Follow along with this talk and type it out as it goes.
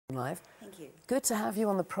Live. Thank you. Good to have you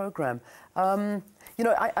on the program. You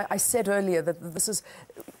know, I said earlier that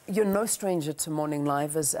you're no stranger to Morning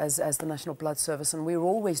Live as the National Blood Service, and we're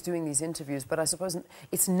always doing these interviews, but I suppose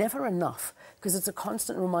it's never enough because it's a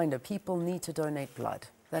constant reminder people need to donate blood.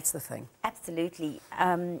 That's the thing. Absolutely.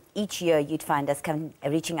 Each year you'd find us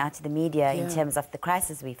reaching out to the media in terms of the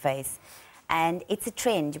crisis we face. And it's a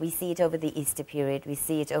trend. We see it over the Easter period. We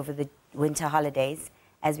see it over the winter holidays,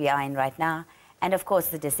 as we are in right now. And, of course,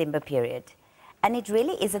 the December period. And it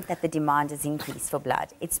really isn't that the demand has increased for blood.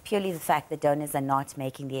 It's purely the fact that donors are not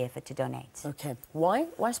making the effort to donate. Okay. Why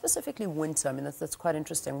specifically winter? I mean, that's quite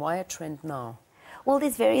interesting. Why a trend now? Well,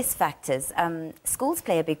 there's various factors. Schools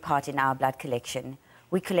play a big part in our blood collection.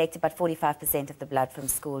 We collect about 45% of the blood from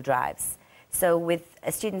school drives. So with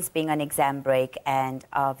students being on exam break and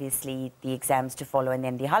obviously the exams to follow and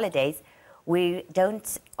then the holidays, we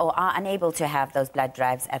don't or are unable to have those blood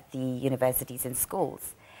drives at the universities and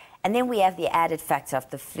schools. And then we have the added factor of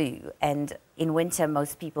the flu. And in winter,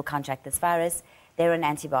 most people contract this virus. They're on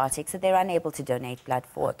antibiotics, so they're unable to donate blood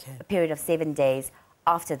for a period of 7 days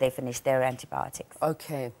after they finish their antibiotics.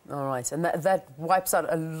 Okay, all right. And that wipes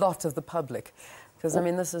out a lot of the public. Because, I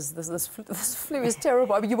mean, this flu is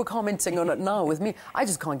terrible. I mean, you were commenting on it now with me. I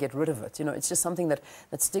just can't get rid of it. You know, it's just something that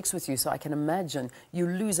sticks with you. So I can imagine you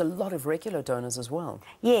lose a lot of regular donors as well.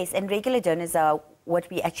 Yes, and regular donors are what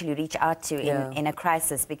we actually reach out to in a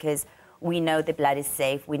crisis because we know the blood is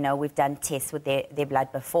safe. We know we've done tests with their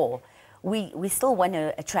blood before. We still want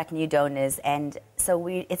to attract new donors, and so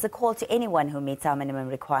it's a call to anyone who meets our minimum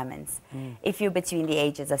requirements. If you're between the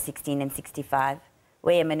ages of 16 and 65,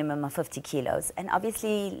 weigh a minimum of 50 kilos, and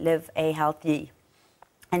obviously live a healthy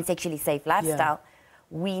and sexually safe lifestyle,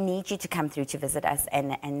 we need you to come through to visit us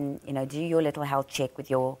and you know, do your little health check with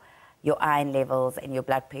your iron levels and your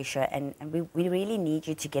blood pressure, and we really need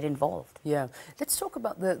you to get involved. Yeah. Let's talk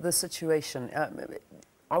about the situation.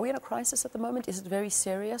 Are we in a crisis at the moment? Is it very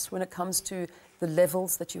serious when it comes to the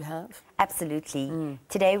levels that you have? Absolutely.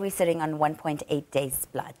 Today we're sitting on 1.8 days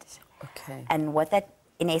blood. Okay. And what that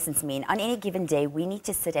in essence mean, on any given day, we need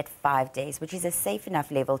to sit at 5 days, which is a safe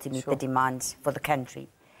enough level to meet the demand for the country.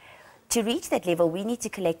 To reach that level, we need to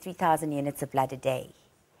collect 3,000 units of blood a day.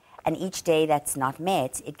 And each day that's not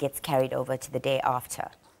met, it gets carried over to the day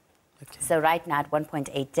after. Okay. So right now at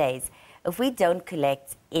 1.8 days, if we don't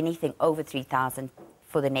collect anything over 3,000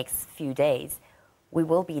 for the next few days, we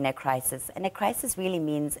will be in a crisis. And a crisis really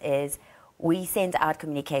means is we send out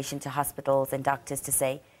communication to hospitals and doctors to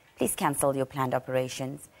say, please cancel your planned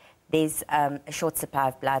operations. There's a short supply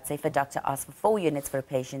of blood. So if a doctor asks for 4 units for a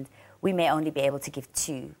patient, we may only be able to give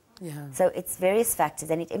 2. Yeah. So it's various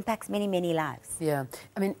factors, and it impacts many, many lives. Yeah.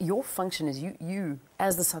 I mean, your function is you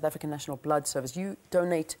as the South African National Blood Service, you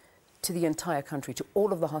donate to the entire country, to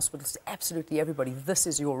all of the hospitals, to absolutely everybody. This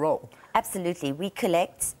is your role. Absolutely. We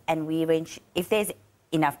collect and we arrange, if there's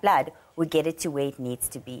enough blood, we get it to where it needs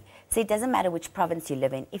to be. So it doesn't matter which province you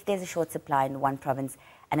live in. If there's a short supply in one province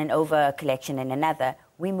and an over collection in another,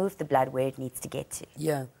 we move the blood where it needs to get to.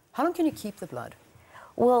 Yeah. How long can you keep the blood?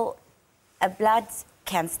 Well, a blood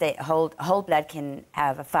can stay, whole blood can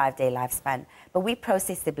have a 5-day lifespan, but we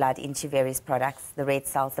process the blood into various products, the red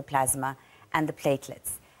cells, the plasma, and the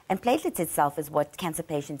platelets. And platelets itself is what cancer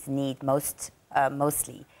patients need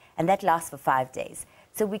mostly, and that lasts for 5 days.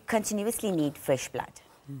 So we continuously need fresh blood.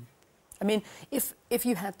 I mean, if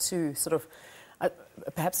you had to sort of,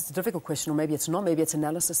 perhaps it's a difficult question, or maybe it's not, maybe it's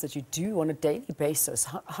analysis that you do on a daily basis,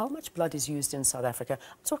 how much blood is used in South Africa?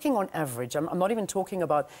 I'm talking on average. I'm not even talking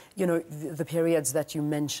about, you know, the periods that you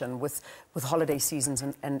mention with holiday seasons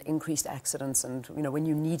and increased accidents and, you know, when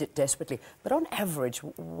you need it desperately. But on average,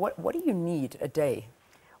 what do you need a day?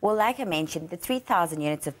 Well, like I mentioned, the 3,000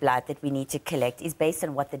 units of blood that we need to collect is based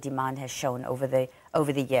on what the demand has shown over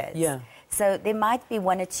the years. Yeah. So there might be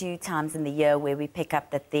 1 or 2 times in the year where we pick up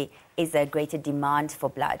that there is a greater demand for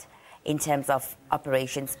blood in terms of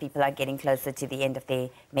operations. People are getting closer to the end of their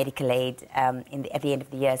medical aid at the end of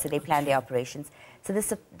the year, so they plan their operations. So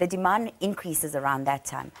the demand increases around that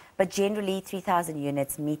time. But generally, 3,000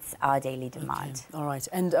 units meets our daily demand. Okay. All right.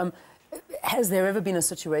 And has there ever been a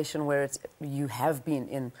situation where you have been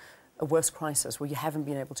in a worse crisis, where you haven't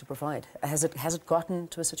been able to provide? Has it gotten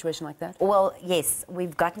to a situation like that? Well, yes.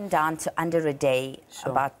 We've gotten down to under a day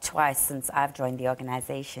about twice since I've joined the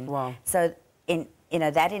organization. Wow. So,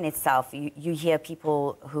 that in itself, you hear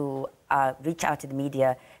people who reach out to the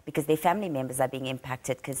media because their family members are being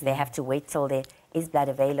impacted because they have to wait till there is blood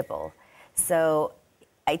available. So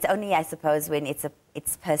it's only, I suppose, when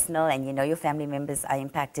it's personal and you know your family members are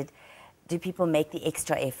impacted, do people make the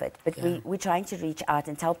extra effort. But we're trying to reach out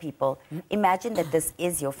and tell people, imagine that this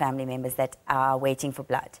is your family members that are waiting for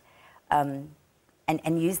blood.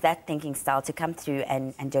 And use that thinking style to come through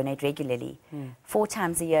and donate regularly. 4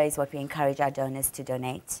 times a year is what we encourage our donors to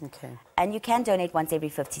donate. Okay. And you can donate once every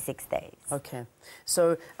 56 days. Okay.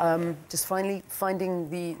 So just finally, finding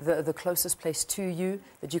the closest place to you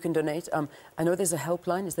that you can donate. I know there's a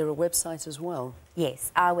helpline. Is there a website as well?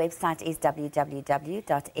 Yes. Our website is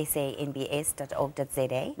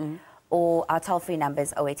www.sanbs.org.za or our toll-free number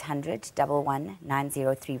is 0800 11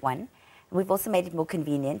 9031. We've also made it more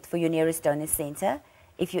convenient for your nearest donor centre.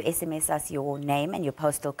 If you SMS us your name and your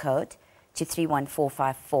postal code to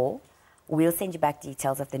 31454, we'll send you back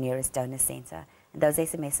details of the nearest donor centre. And those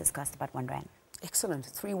SMSs cost about R1. Excellent.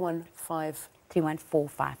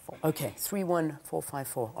 31454. Okay,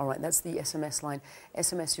 31454. All right, that's the SMS line.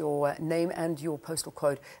 SMS your name and your postal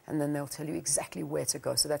code, and then they'll tell you exactly where to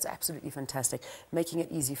go. So that's absolutely fantastic, making it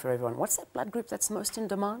easy for everyone. What's that blood group that's most in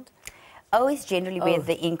demand? O is generally where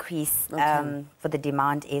the increase for the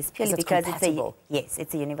demand is, purely because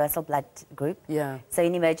it's a universal blood group. Yeah. So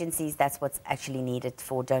in emergencies, that's what's actually needed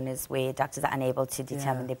for donors where doctors are unable to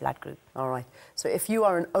determine their blood group. All right. So if you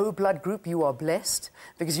are an O blood group, you are blessed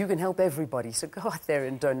because you can help everybody. So go out there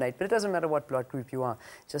and donate. But it doesn't matter what blood group you are.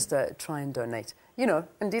 Just try and donate. You know,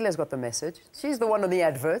 Andile's got the message. She's the one on the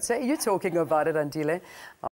adverts. You're talking about it, Andile.